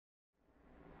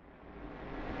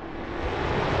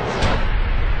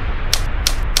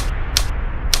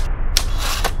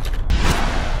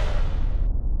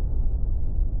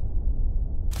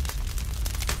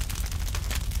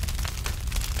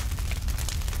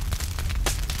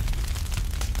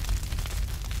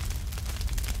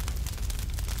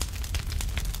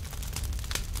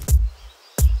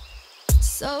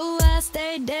So I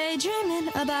stayed daydreaming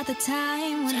about the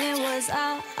time when it was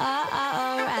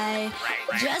alright.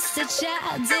 Just a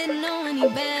child, didn't know any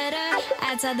better.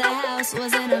 Outside the house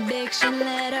was an eviction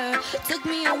letter. Took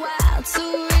me a while to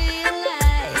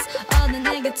realize all the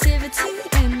negativity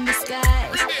in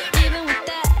disguise. Even with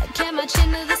that, kept my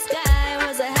chin to the sky.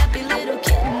 Was a happy little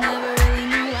kid, never really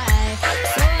knew why.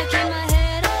 So I keep my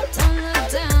head up, don't look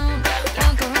down.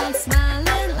 Walk around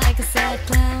smiling like a sad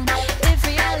clown. If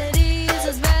reality is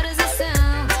as bad as it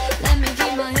sounds, let me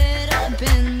keep my head up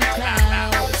in the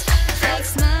clouds. Fake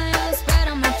smile spread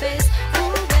on my face.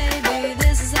 Ooh baby,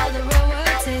 this is how the real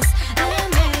world tastes. And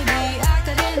maybe I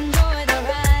could enjoy the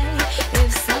ride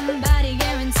if somebody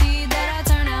guaranteed that I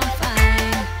turn out fine.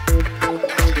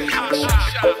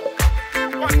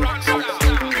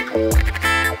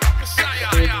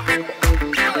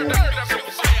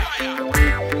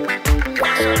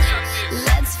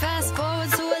 Let's fast forward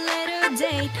to a later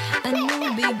date, a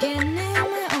new beginning,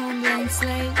 my own blank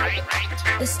slate.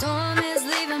 The storm is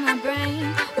leaving my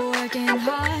brain, working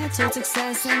hard towards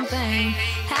success and fame.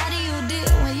 How do you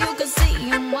deal when you can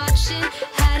see I'm watching?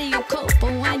 How do you cope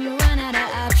when you run out of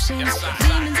options?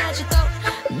 Demons at your throat,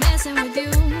 messing with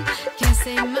you. Can't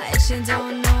say much and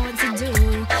don't know what to do.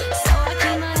 So I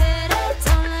keep my head up,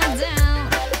 don't look down.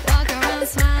 Walk around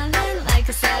smiling like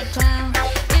a sad clown.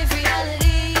 If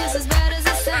reality is as bad as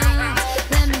it sounds,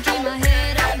 let me keep my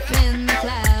head up in the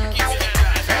clouds.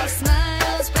 Fake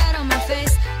smile spread on my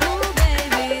face. Ooh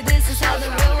baby, this is how the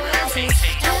real world tastes.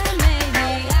 And maybe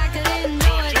I could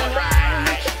enjoy the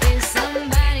ride if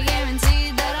somebody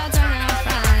guaranteed that I'll turn out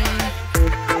fine.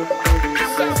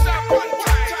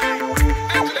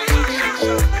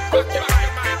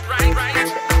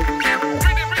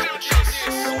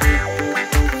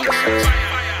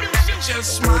 Just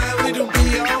smile, it'll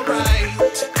be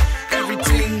alright.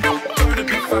 Everything gonna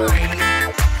be fine.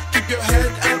 Keep your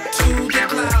head up to the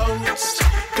clouds.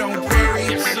 Don't worry,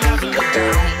 never look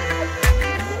down.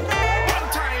 One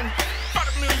time for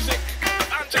the music,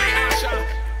 Anjali Asha,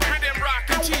 rhythm rock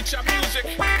and teacher music.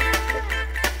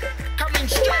 Coming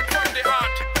straight from the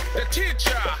heart, the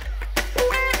teacher.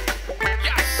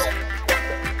 Yes,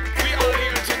 we all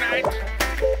here tonight.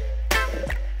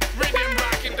 Rhythm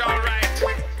rocking all right.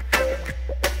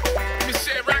 Me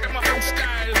say ragamuffin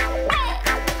style.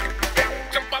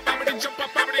 Jump up, bobbity, jump up,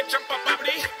 bobbity, jump up,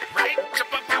 bobbity. Right,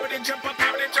 jump up, bobbity, jump up,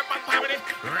 bobbity, jump up, bobbity.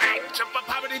 Right, jump up,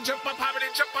 bobbity, jump up, bobbity,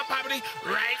 jump up, bobbity.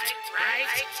 Right.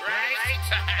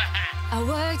 I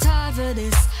worked hard for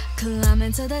this,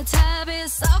 climbing to the top,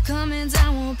 it's all coming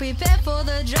down. Won't prepare for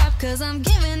the drop, cause I'm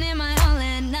giving it my all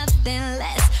and nothing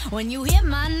less. When you hear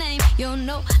my name, you'll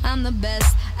know I'm the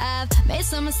best. I've made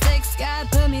some mistakes, God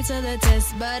put me to the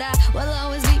test, but I will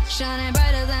always be shining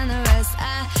brighter than the rest.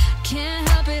 I can't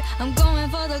help it, I'm going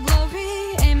for the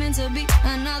glory, aiming to be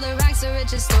another rags to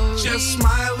riches story. Just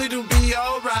smile, it'll be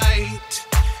alright.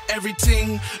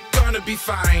 Everything gonna be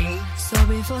fine. So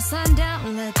before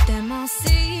sundown, let them all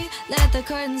see. Let the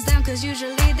curtains down, cause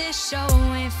usually this show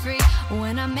ain't free.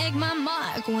 When I make my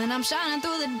mark, when I'm shining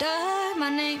through the dark, my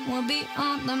name will be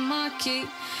on the marquee,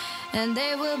 and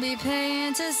they will be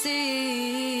paying to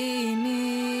see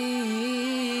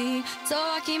me. So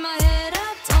I keep my head